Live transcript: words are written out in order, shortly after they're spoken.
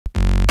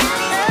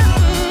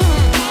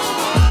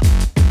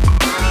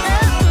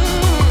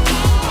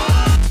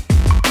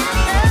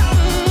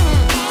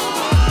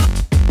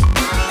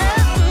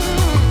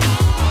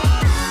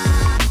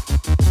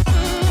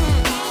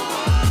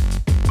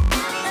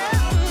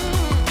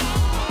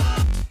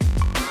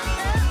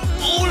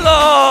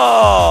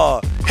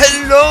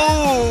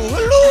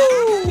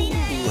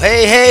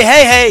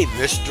Hey,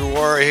 Mr.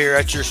 Warrior here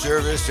at your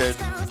service, and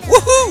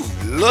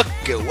woohoo! Look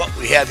at what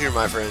we have here,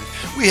 my friends.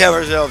 We have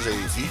ourselves a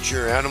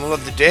feature animal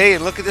of the day,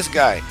 and look at this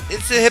guy.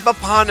 It's a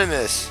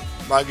hippopotamus.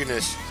 My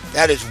goodness,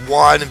 that is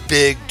one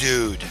big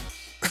dude.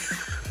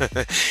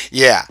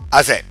 Yeah,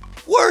 I say,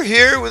 we're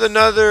here with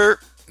another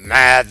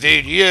math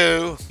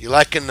video. You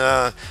liking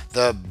the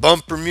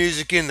bumper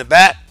music in the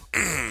back?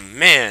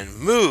 Man,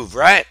 move,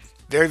 right?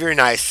 Very, very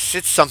nice.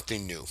 It's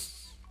something new.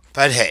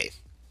 But hey,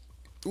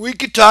 we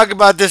could talk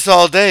about this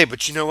all day,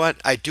 but you know what?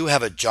 I do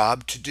have a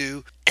job to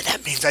do, and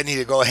that means I need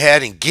to go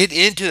ahead and get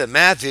into the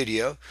math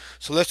video.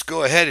 So let's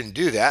go ahead and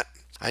do that.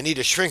 I need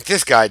to shrink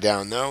this guy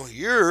down, though.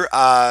 You're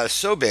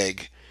so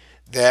big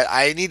that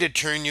I need to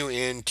turn you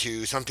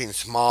into something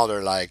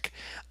smaller, like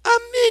a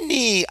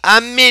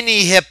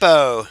mini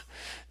hippo.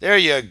 There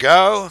you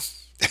go.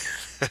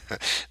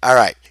 All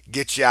right,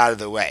 get you out of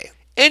the way.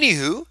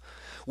 Anywho,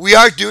 we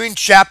are doing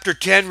Chapter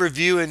 10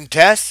 review and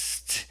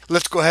test.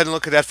 Let's go ahead and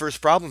look at that first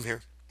problem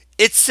here.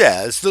 It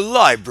says the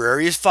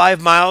library is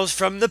 5 miles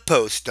from the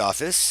post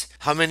office.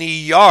 How many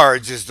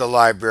yards is the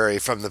library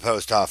from the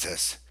post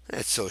office?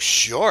 It's so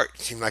short.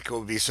 Seemed like it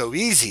would be so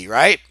easy,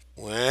 right?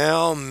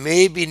 Well,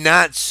 maybe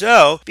not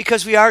so,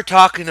 because we are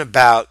talking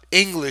about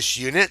English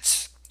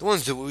units. The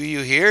ones that we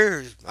use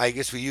here, I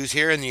guess we use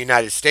here in the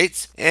United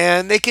States,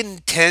 and they can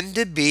tend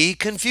to be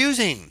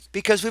confusing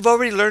because we've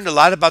already learned a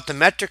lot about the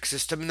metric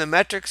system. And the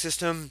metric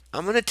system,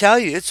 I'm going to tell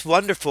you, it's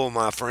wonderful,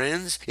 my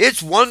friends.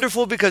 It's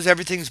wonderful because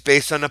everything's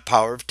based on a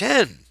power of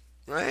 10,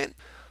 right?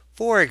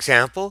 For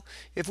example,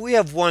 if we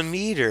have 1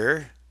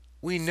 meter,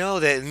 we know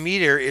that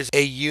meter is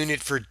a unit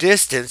for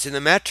distance in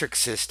the metric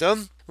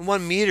system, and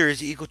 1 meter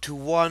is equal to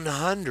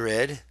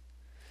 100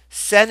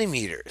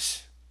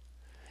 centimeters.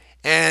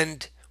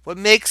 And what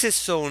makes it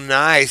so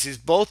nice is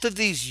both of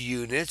these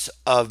units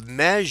of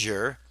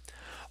measure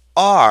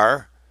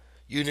are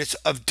units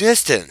of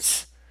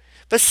distance,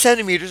 but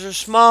centimeters are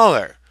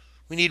smaller.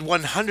 We need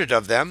 100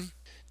 of them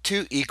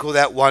to equal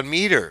that 1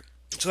 meter.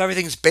 So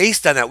everything's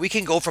based on that. We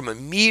can go from a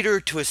meter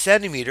to a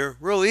centimeter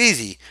real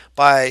easy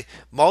by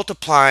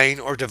multiplying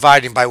or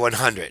dividing by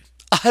 100.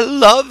 I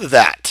love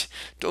that.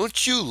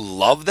 Don't you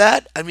love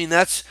that? I mean,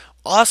 that's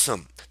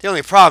awesome. The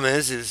only problem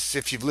is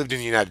if you've lived in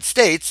the United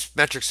States,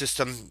 metric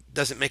system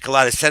doesn't make a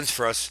lot of sense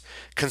for us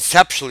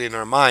conceptually in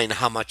our mind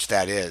how much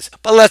that is.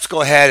 But let's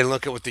go ahead and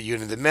look at what the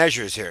unit of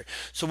measure is here.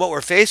 So what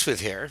we're faced with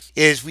here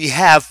is we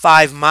have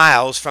 5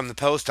 miles from the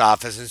post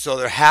office, and so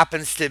there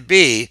happens to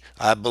be,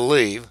 I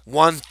believe,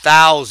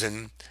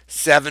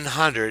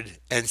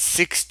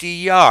 1,760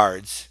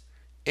 yards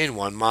in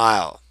 1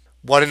 mile.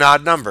 What an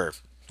odd number,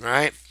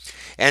 right?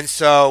 And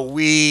so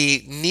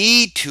we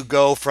need to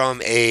go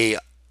from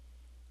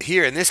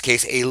here in this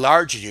case, a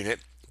larger unit,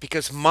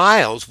 because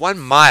miles, 1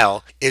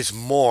 mile is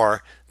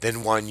more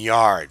than 1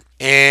 yard.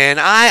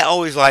 And I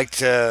always like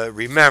to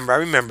remember, I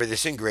remember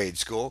this in grade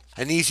school,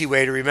 an easy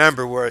way to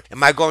remember where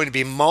am I going to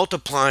be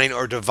multiplying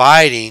or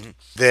dividing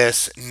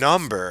this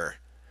number?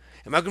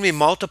 Am I going to be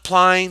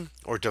multiplying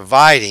or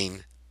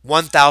dividing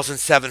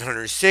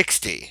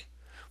 1,760?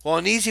 Well,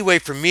 an easy way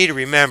for me to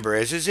remember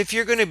is if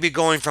you're going to be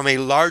going from a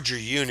larger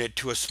unit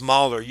to a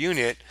smaller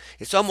unit,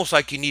 it's almost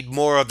like you need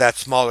more of that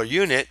smaller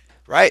unit,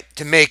 right,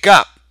 to make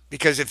up.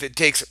 Because if it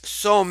takes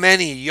so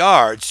many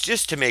yards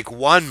just to make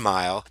 1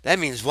 mile, that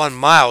means 1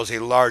 mile is a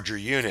larger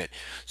unit.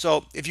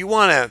 So if you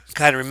want to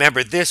kind of remember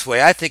it this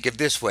way, I think of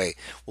this way.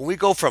 When we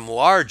go from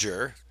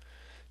larger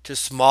to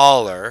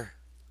smaller,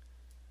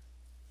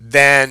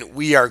 then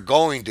we are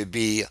going to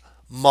be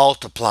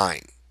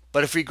multiplying.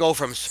 But if we go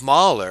from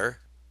smaller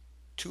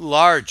to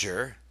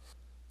larger,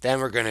 then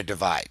we're going to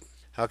divide.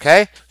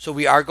 Okay, so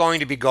we are going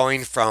to be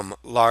going from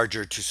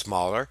larger to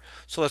smaller.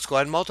 So let's go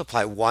ahead and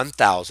multiply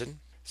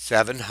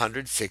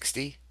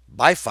 1,760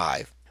 by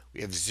 5. We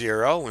have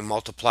 0. We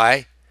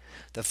multiply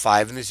the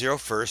 5 and the 0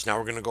 first. Now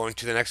we're going to go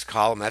into the next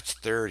column. That's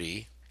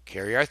 30.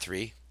 Carry our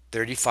 3.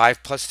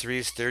 35 plus 3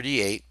 is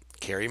 38.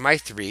 Carry my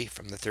 3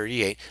 from the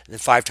 38. And then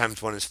 5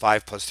 times 1 is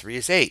 5 plus 3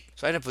 is 8.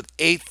 So I end up with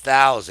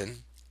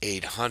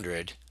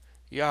 8,800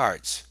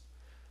 yards.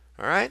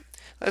 All right,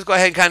 let's go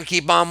ahead and kind of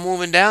keep on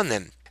moving down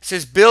then. It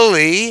says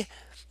Billy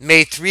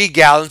made 3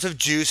 gallons of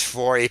juice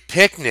for a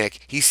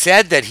picnic. He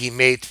said that he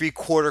made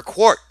 3/4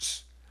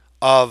 quarts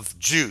of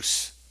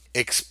juice.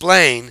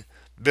 Explain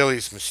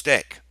Billy's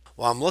mistake.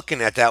 Well, I'm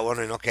looking at that one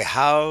and okay,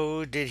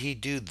 how did he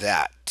do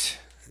that?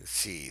 Let's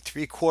see,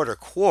 3/4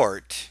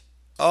 quart.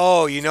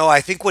 Oh,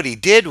 I think what he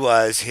did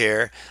was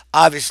here,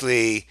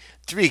 obviously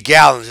 3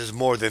 gallons is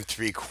more than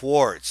 3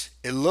 quarts.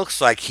 It looks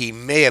like he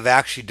may have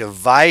actually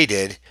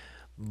divided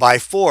by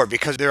 4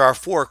 because there are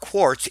 4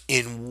 quarts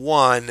in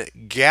 1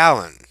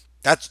 gallon.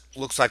 That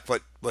looks like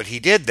what he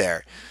did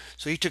there.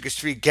 So he took his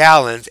 3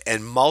 gallons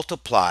and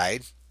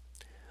multiplied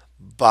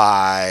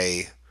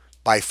by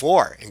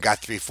 4 and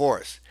got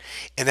 3/4.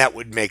 And that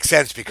would make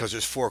sense because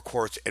there's 4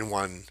 quarts in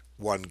one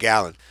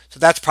gallon. So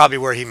that's probably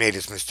where he made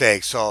his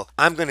mistake. So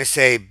I'm going to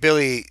say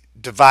Billy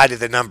divided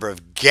the number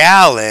of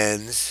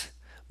gallons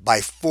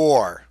by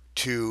 4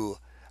 to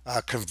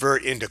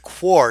convert into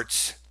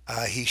quarts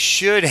He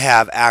should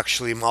have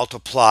actually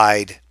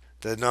multiplied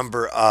the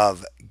number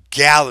of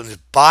gallons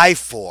by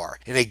 4.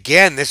 And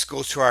again, this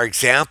goes to our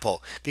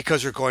example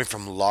because we're going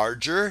from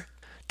larger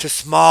to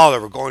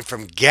smaller. We're going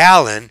from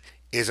gallon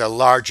is a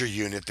larger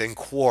unit than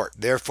quart.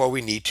 Therefore,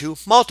 we need to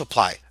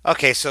multiply.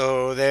 Okay,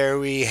 so there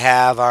we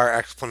have our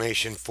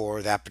explanation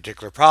for that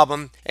particular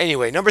problem.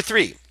 Anyway, number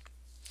 3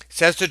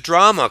 says the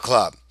drama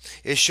club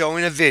is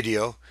showing a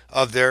video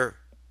of their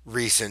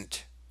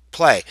recent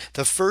play.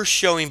 The first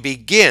showing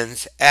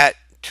begins at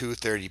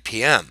 2:30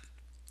 p.m.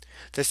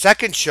 The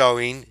second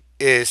showing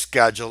is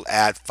scheduled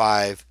at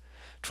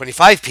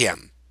 5:25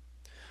 p.m.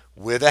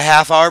 with a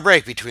half-hour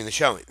break between the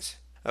showings.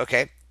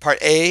 Okay,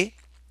 part A,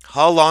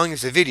 how long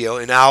is the video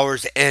in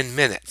hours and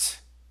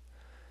minutes?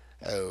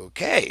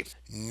 Okay,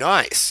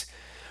 nice.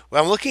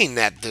 Well, I'm looking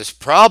at this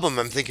problem,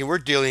 I'm thinking we're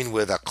dealing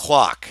with a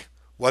clock.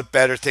 What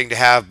better thing to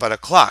have but a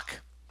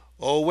clock?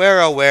 Oh,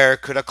 where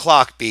could a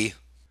clock be?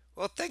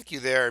 Well, thank you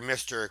there,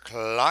 Mr.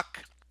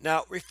 Clock.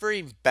 Now,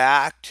 referring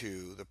back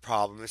to the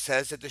problem, it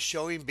says that the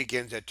showing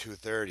begins at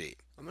 2:30.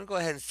 I'm going to go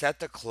ahead and set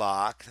the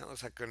clock. That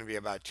looks like going to be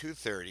about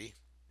 2:30.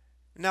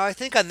 Now, I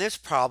think on this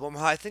problem,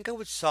 I think I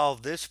would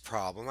solve this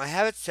problem. I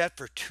have it set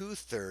for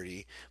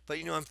 2:30, but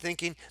I'm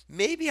thinking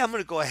maybe I'm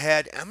going to go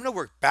ahead and I'm going to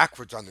work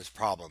backwards on this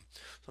problem.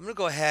 So I'm going to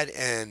go ahead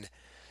and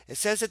it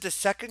says that the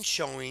second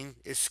showing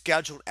is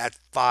scheduled at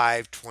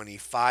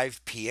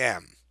 5:25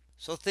 p.m.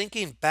 So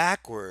thinking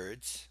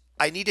backwards,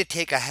 I need to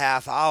take a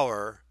half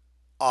hour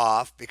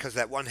off because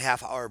that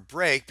 1/2 hour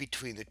break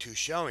between the two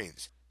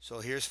showings. So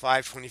here's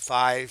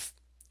 5:25,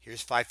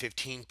 here's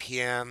 5:15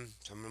 p.m.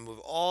 So I'm going to move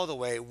all the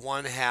way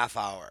 1/2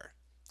 hour.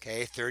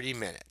 Okay, 30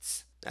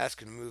 minutes. That's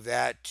going to move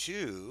that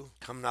to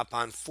coming up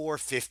on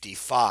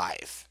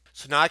 4:55.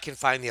 So now I can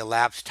find the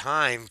elapsed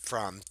time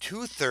from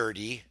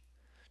 2:30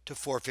 to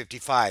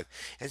 4:55.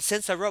 And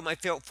since I wrote my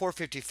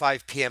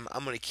 4:55 p.m.,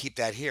 I'm going to keep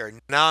that here.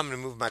 Now I'm going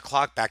to move my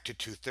clock back to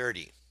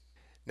 2:30.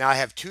 Now I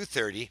have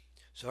 2:30,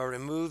 so I'll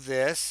remove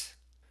this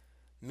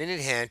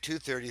minute hand.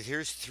 2:30.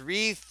 Here's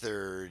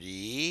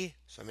 3:30.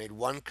 So I made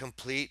one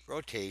complete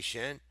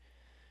rotation.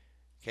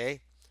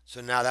 Okay,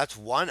 so now that's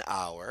 1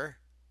 hour.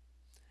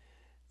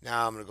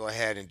 Now I'm going to go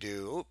ahead and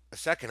do a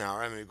second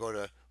hour. I'm going to go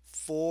to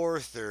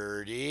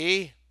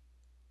 4:30,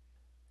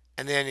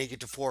 and then you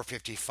get to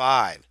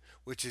 4:55,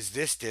 which is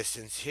this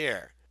distance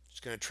here. It's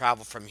going to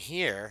travel from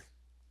here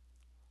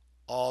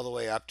all the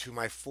way up to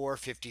my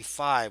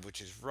 4:55,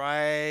 which is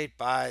right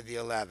by the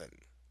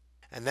 11.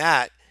 And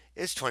that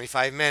is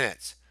 25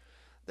 minutes.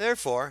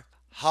 Therefore,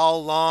 how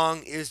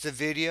long is the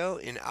video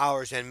in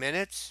hours and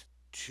minutes?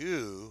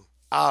 2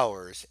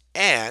 hours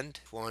and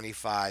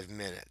 25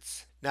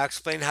 minutes. Now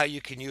explain how you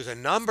can use a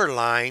number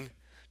line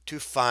to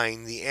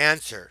find the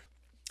answer.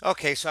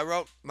 Okay, so I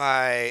wrote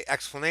my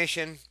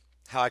explanation,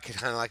 how I could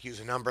kind of like use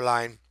a number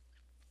line.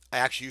 I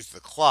actually used the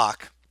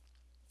clock.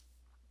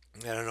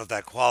 I don't know if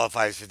that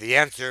qualifies for the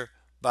answer,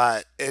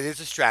 but it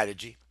is a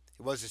strategy.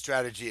 It was a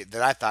strategy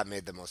that I thought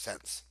made the most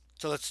sense.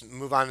 So let's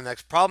move on to the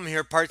next problem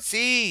here. Part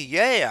C.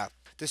 Yeah.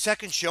 The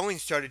second showing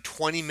started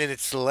 20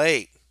 minutes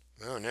late.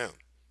 Oh no.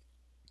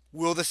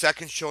 Will the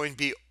second showing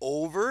be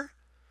over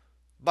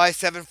by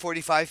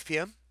 7:45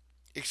 p.m.?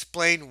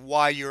 Explain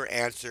why your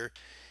answer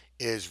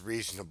is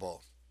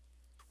reasonable.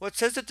 Well, it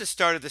says that the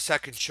start of the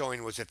second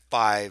showing was at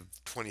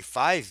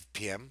 5:25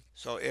 p.m.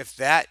 So if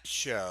that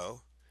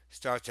show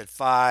starts at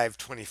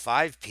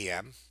 5:25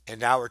 p.m. and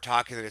now we're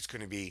talking that it's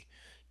going to be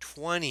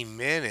 20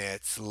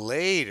 minutes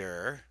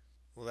later,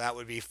 well, that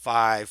would be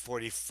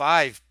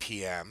 5:45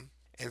 p.m.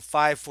 And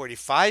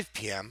 5:45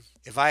 p.m.,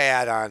 if I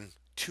add on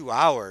 2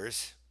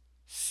 hours,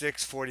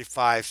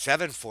 6:45,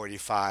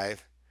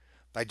 7:45,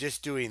 by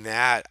just doing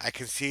that, I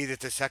can see that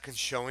the second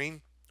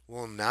showing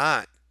will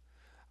not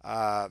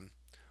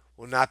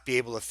be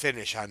able to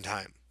finish on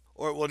time,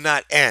 or it will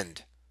not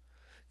end,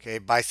 okay,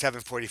 by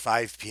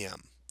 7:45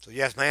 p.m. So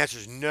yes, my answer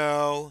is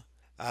no.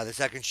 The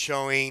second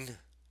showing,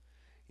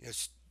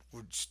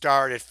 would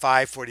start at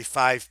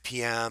 5:45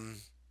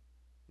 p.m.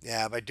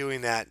 Yeah, by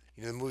doing that,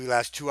 the movie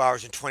lasts 2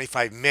 hours and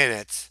 25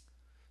 minutes,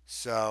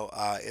 so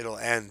it'll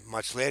end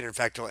much later. In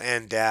fact, it'll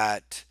end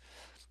at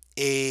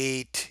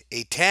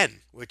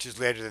 8:10, which is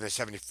later than the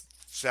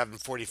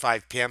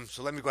 7:45 p.m.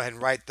 So let me go ahead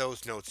and write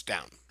those notes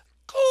down.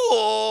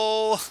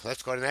 Cool.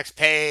 Let's go to the next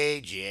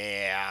page.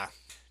 Yeah.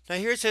 Now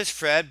here it says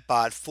Fred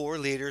bought 4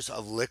 liters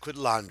of liquid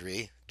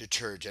laundry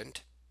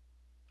detergent.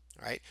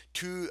 All right.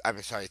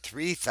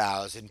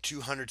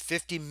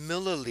 3,250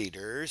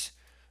 milliliters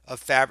of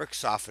fabric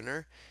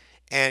softener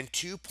and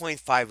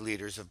 2.5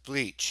 liters of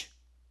bleach.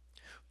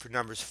 For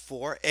numbers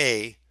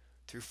 4A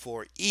through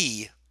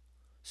 4E,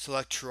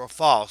 select true or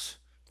false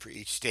for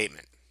each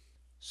statement.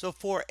 So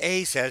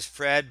 4A says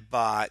Fred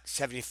bought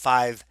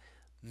 75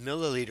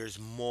 milliliters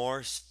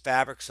more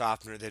fabric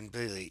softener than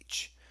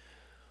bleach.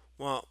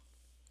 Well,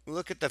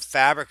 look at the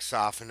fabric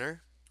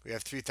softener. We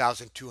have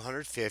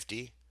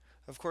 3,250.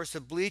 Of course, the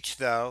bleach,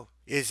 though,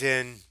 is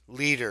in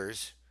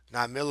liters,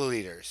 not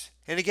milliliters.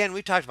 And again,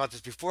 we talked about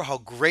this before, how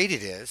great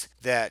it is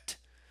that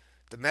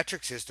the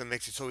metric system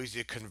makes it so easy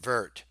to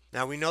convert.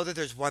 Now we know that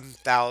there's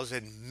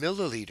 1,000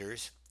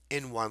 milliliters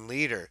in 1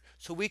 liter.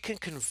 So we can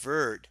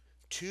convert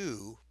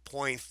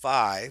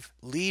 2.5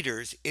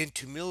 liters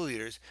into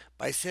milliliters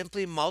by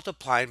simply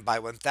multiplying by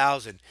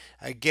 1,000.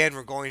 Again,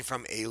 we're going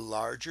from a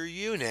larger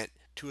unit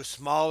to a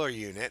smaller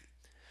unit.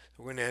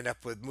 We're going to end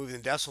up with moving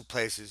the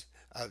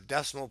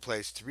decimal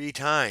place 3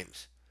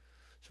 times.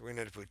 So we're going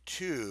to end up with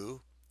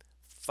 2,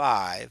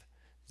 5,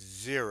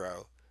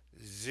 0,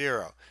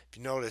 0. If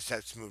you notice,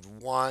 that's moved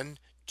 1,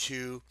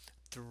 2,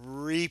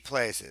 3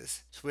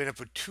 places. So we end up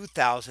with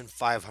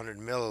 2,500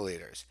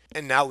 milliliters.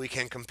 And now we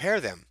can compare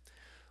them.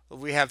 Well,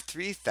 we have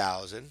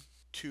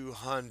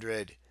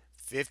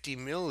 3,250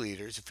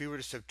 milliliters. If we were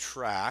to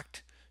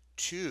subtract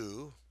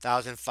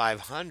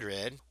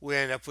 2,500, we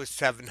end up with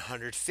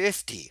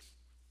 750.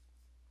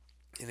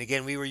 And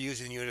again, we were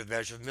using the unit of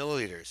measure of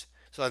milliliters.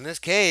 So in this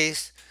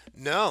case,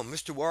 no,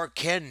 Mr. Warwick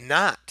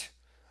cannot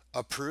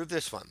approve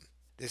this one.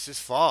 This is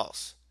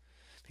false.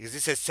 Because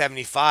this says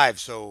 75,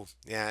 so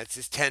yeah, it's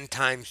just 10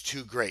 times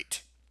too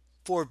great.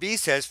 4B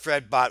says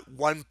Fred bought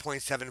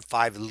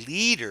 1.75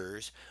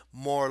 liters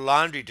more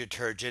laundry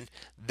detergent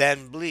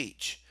than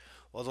bleach.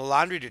 Well, the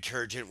laundry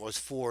detergent was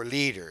 4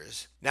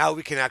 liters. Now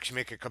we can actually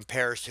make a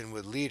comparison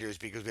with liters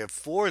because we have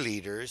 4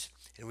 liters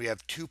and we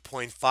have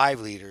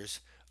 2.5 liters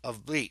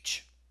of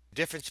bleach. The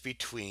difference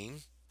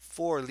between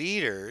 4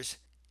 liters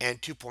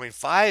and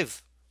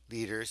 2.5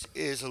 liters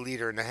is 1.5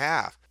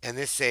 liters. And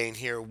this saying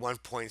here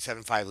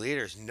 1.75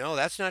 liters. No,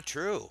 that's not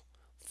true.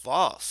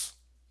 False.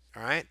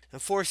 All right. And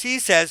 4C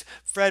says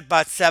Fred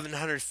bought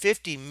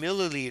 750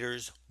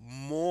 milliliters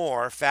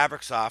more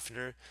fabric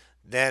softener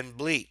than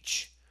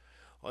bleach.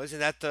 Well, isn't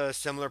that the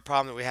similar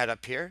problem that we had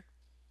up here?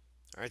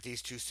 Aren't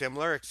these two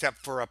similar except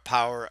for a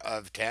power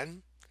of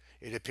 10?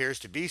 It appears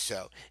to be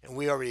so. And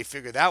we already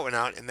figured that one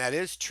out, and that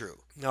is true.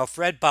 Now,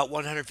 Fred bought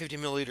 150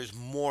 milliliters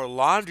more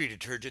laundry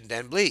detergent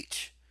than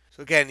bleach.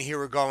 So again, here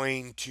we're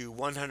going to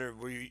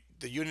 100,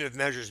 the unit of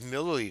measure is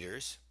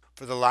milliliters.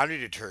 For the laundry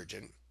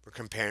detergent, we're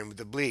comparing with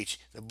the bleach.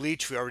 The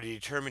bleach we already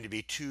determined to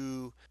be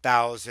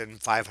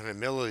 2,500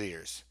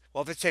 milliliters.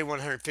 Well, if it's say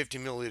 150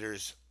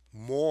 milliliters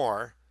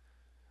more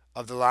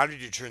of the laundry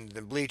detergent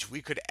than bleach,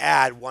 we could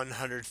add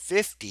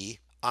 150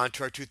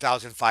 onto our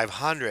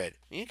 2,500.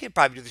 You can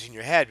probably do this in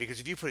your head because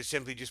if you put it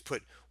simply, just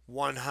put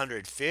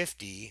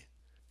 150,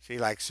 see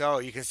like so,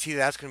 you can see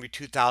that's going to be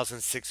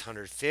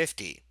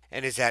 2,650.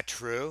 And is that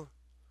true?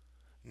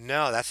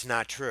 No, that's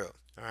not true.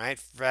 All right,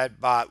 Fred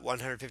bought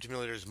 150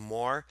 milliliters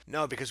more.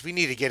 No, because we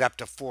need to get up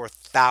to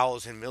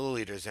 4,000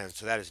 milliliters in,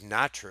 so that is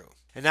not true.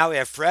 And now we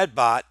have Fred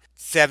bought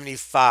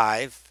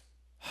 75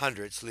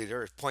 hundredths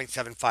liter,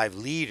 0.75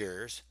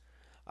 liters,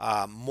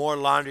 more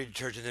laundry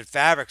detergent than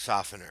fabric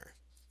softener.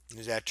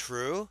 Is that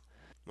true?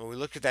 When we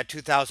looked at that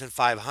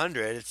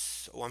 2,500,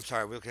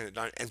 we're looking at,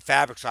 and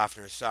fabric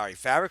softener,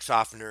 fabric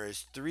softener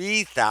is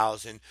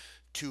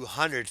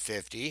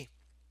 3,250.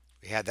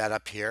 We had that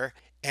up here.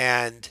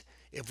 And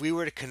if we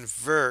were to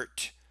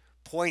convert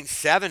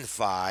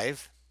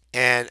 0.75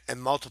 and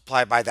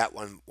multiply by that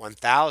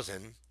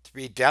 1,000,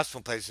 3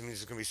 decimal places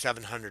means it's going to be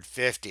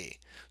 750.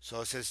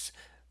 So it says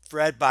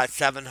Fred bought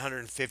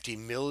 750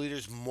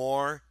 milliliters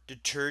more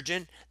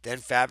detergent than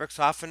fabric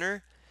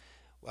softener.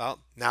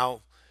 Well,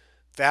 now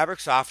fabric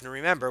softener,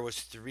 remember,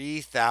 was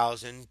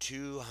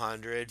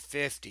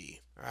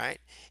 3,250, right?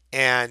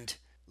 And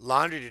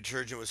laundry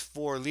detergent was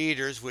 4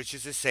 liters, which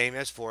is the same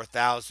as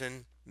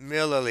 4,000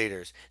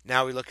 milliliters.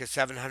 Now we look at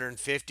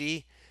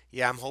 750.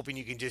 Yeah, I'm hoping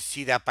you can just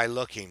see that by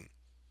looking,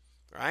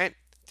 right?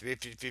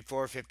 350,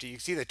 450. You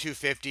see the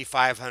 250,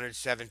 500,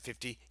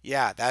 750.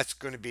 Yeah, that's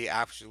going to be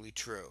absolutely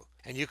true.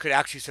 And you could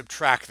actually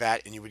subtract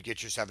that and you would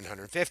get your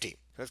 750.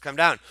 Let's come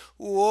down.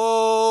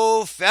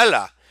 Whoa,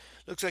 fella.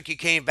 Looks like you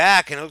came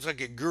back and it looks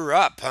like you grew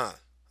up, huh?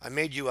 I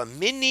made you a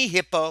mini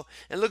hippo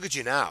and look at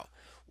you now.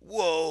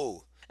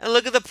 Whoa. And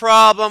look at the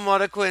problem.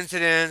 What a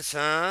coincidence,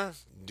 huh?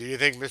 Do you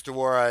think Mr.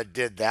 Wara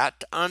did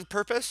that on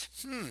purpose?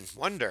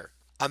 Wonder.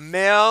 A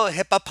male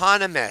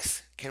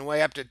hippopotamus can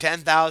weigh up to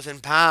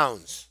 10,000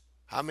 pounds.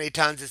 How many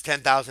tons is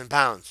 10,000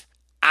 pounds?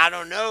 I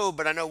don't know,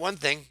 but I know one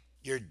thing.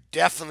 You're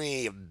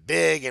definitely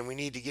big and we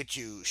need to get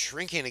you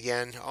shrinking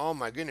again. Oh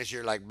my goodness,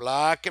 you're like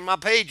blocking my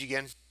page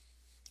again.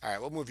 All right,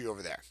 we'll move you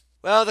over there.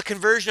 Well, the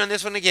conversion on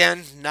this one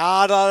again,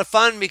 not a lot of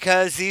fun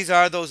because these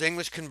are those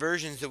English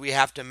conversions that we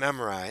have to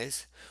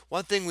memorize.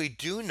 One thing we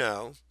do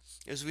know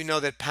is we know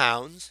that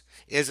pounds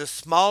is a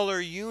smaller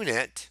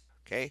unit,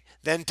 okay,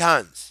 than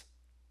tons.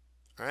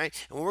 All right,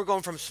 and when we're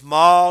going from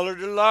smaller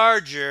to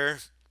larger,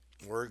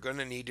 we're going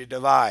to need to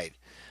divide.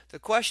 The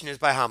question is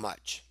by how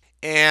much?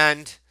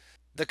 And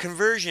the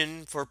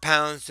conversion for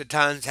pounds to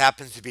tons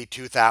happens to be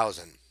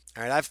 2,000.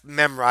 All right, I've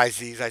memorized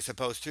these, I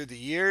suppose, through the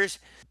years.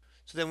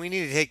 So then we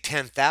need to take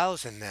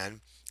 10,000 then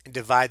and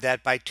divide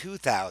that by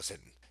 2,000.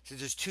 So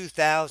there's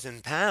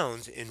 2,000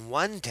 pounds in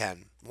 1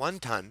 ton.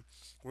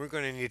 We're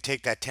going to need to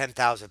take that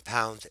 10,000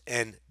 pounds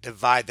and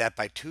divide that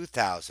by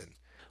 2,000.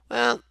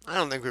 Well, I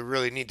don't think we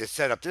really need to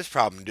set up this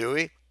problem, do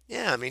we?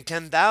 Yeah, I mean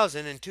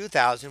 10,000 and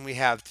 2,000, we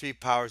have 3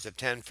 powers of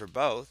 10 for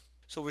both.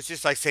 So it's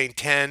just like saying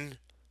 10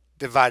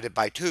 divided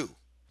by 2.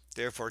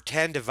 Therefore,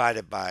 10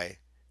 divided by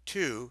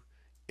 2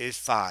 is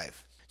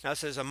 5. Now it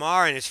says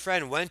Amar and his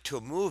friend went to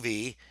a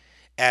movie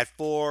at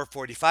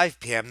 4:45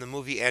 p.m. The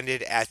movie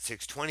ended at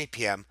 6:20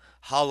 p.m.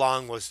 How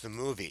long was the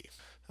movie?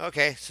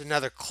 Okay, so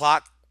another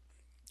clock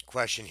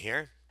question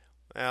here.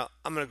 Well,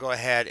 I'm going to go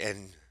ahead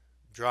and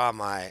draw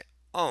my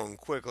own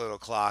quick little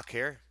clock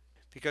here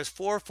because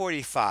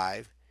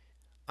 4:45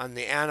 on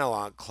the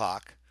analog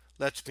clock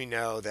lets me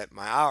know that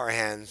my hour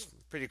hand's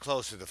pretty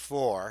close to the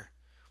 4,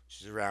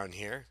 which is around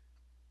here.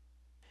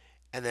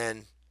 And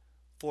then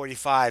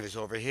 45 is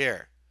over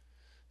here.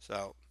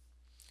 So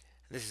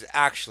this is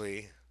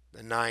actually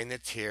the 9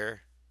 that's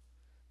here,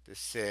 the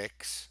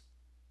 6,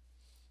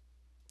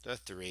 the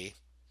 3,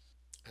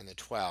 and the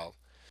 12.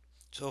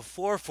 So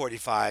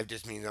 4:45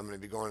 just means I'm going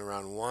to be going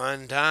around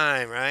one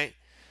time, right?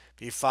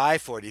 Be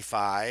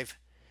 5:45.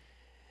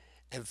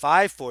 And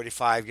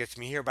 5:45 gets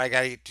me here, but I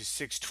got to get to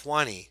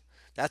 6:20.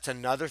 That's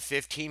another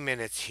 15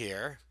 minutes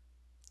here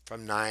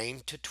from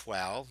 9 to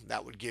 12.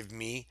 That would give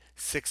me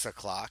 6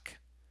 o'clock.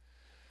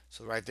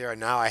 So right there,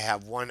 now I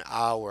have 1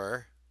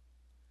 hour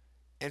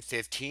and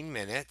 15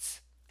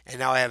 minutes. And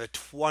now I have a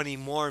 20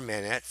 more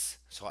minutes.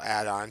 So I'll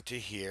add on to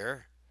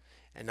here.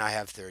 And now I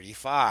have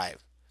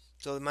 35.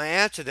 So my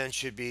answer then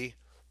should be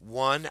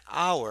 1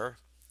 hour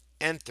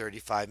and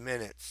 35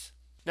 minutes.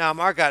 Now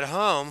Mark got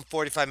home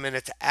 45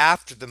 minutes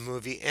after the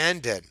movie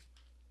ended.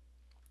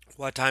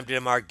 What time did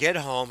Mark get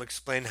home?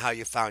 Explain how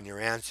you found your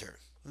answer.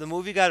 The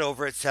movie got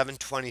over at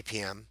 7:20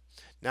 p.m.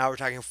 Now we're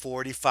talking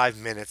 45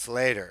 minutes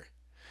later.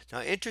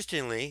 Now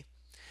interestingly,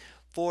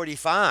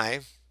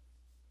 45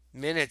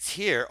 minutes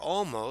here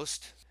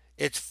almost,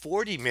 it's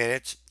 40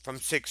 minutes from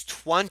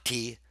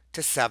 6:20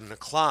 to 7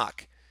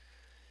 o'clock.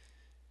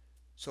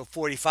 So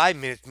 45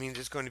 minutes means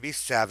it's going to be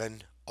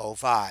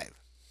 7:05.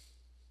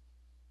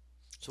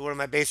 So what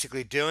am I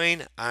basically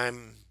doing?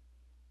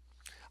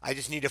 I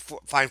just need to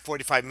find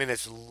 45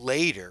 minutes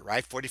later,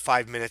 right?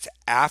 45 minutes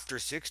after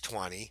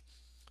 6:20.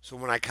 So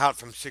when I count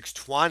from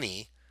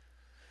 6:20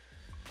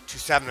 to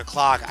 7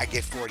 o'clock, I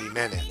get 40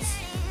 minutes.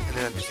 And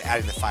then I'm just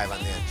adding the 5 on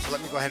the end. So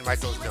let me go ahead and write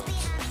those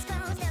notes.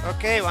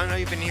 Okay, well, I know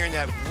you've been hearing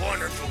that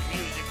wonderful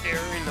music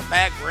there in the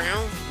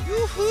background.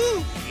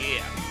 Woohoo!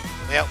 Yeah.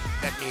 Well,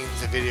 that means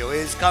the video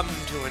is coming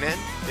to an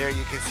end. There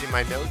you can see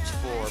my notes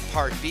for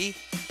part B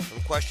from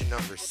question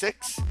number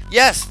 6.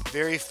 Yes,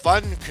 very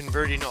fun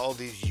converting all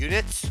these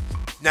units.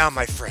 Now,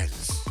 my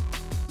friends,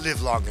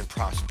 live long and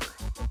prosper.